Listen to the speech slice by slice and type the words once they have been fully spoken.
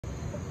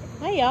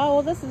Hey y'all,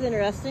 well this is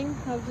interesting.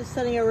 I was just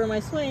sitting over my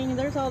swing.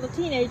 There's all the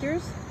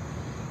teenagers.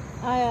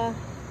 I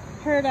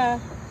heard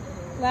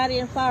Laddie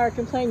and Flower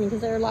complaining because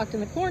they were locked in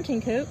the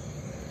quarantine coop.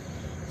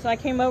 So I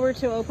came over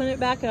to open it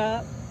back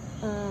up,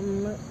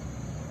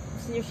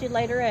 see if she'd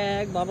laid her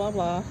egg, blah blah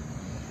blah.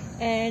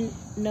 And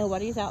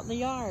nobody's out in the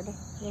yard.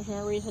 There's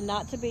no reason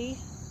not to be.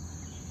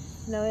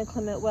 No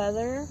inclement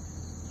weather.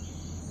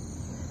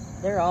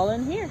 They're all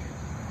in here.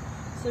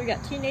 So we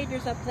got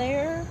teenagers up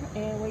there,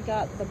 and we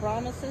got the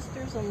Brahma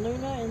sisters and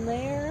Luna in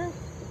there.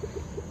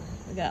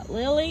 We got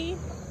Lily.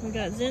 We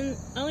got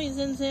only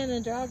Zin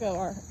and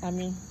Drago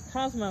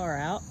Cosmo are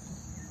out.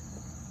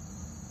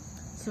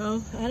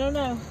 So, I don't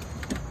know.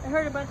 I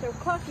heard a bunch of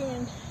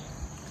clucking.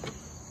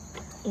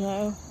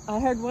 I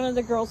heard one of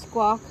the girls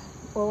squawk,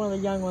 or one of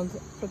the young ones,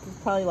 which is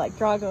probably like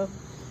Drago.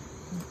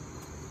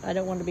 I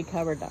don't want to be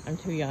covered, I'm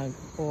too young.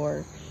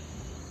 Or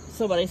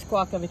somebody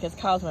squawking because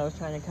Cosmo was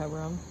trying to cover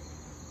them.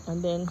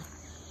 And then,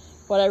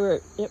 whatever,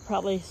 it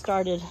probably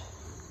started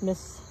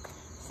Miss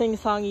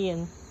Sing-Songy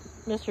and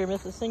Mr. and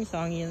Mrs.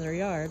 Sing-Songy in their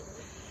yard.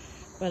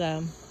 But,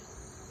 I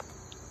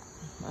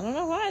don't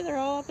know why they're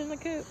all up in the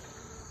coop.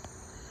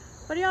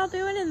 What are y'all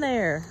doing in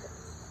there?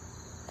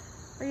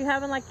 Are you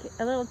having like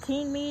a little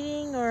teen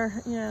meeting, or,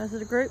 is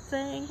it a group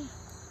thing?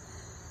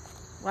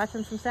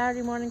 Watching some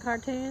Saturday morning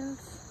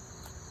cartoons?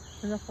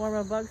 In the form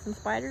of bugs and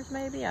spiders,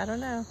 maybe? I don't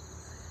know.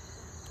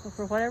 But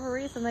for whatever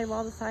reason, they've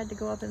all decided to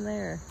go up in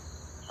there.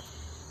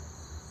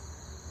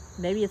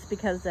 Maybe it's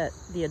because that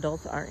the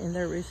adults aren't in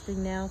there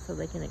roosting now, so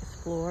they can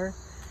explore.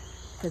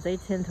 Because they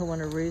tend to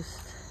want to roost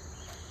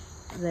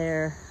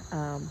there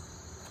on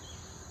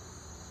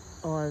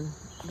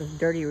the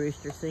dirty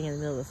rooster sitting in the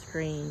middle of the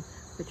screen,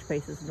 which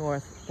faces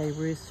north. They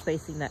roost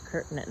facing that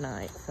curtain at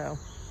night. So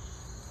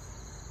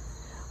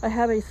I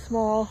have a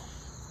small,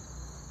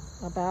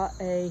 I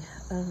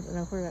don't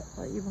know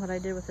what I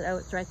did with it. Oh,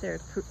 it's right there.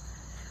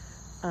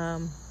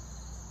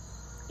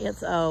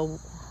 It's a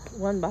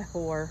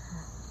 1x4.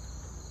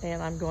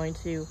 And I'm going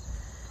to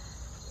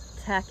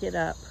tack it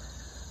up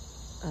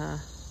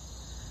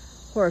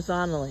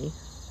horizontally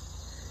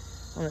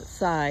on its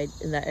side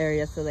in that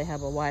area so they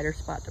have a wider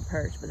spot to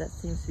perch, but that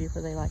seems to be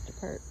where they like to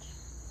perch.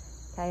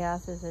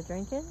 Chaos is a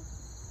drinking,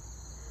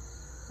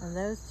 and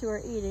those two are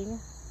eating.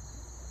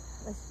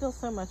 They spill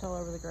so much all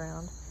over the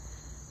ground.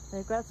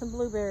 They've got some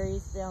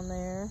blueberries down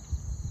there.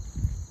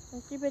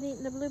 Have you been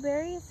eating the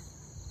blueberries?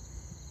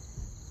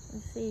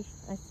 Let's see,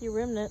 I see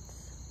remnants.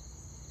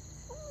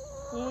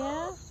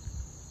 Yeah,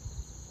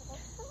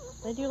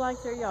 they do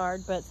like their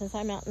yard, but since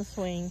I'm out in the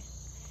swing,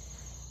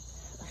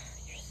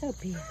 you're so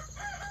big.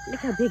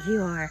 Look how big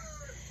you are.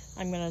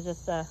 I'm gonna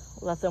just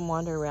let them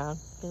wander around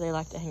because they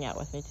like to hang out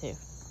with me too.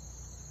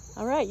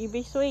 All right, you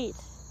be sweet.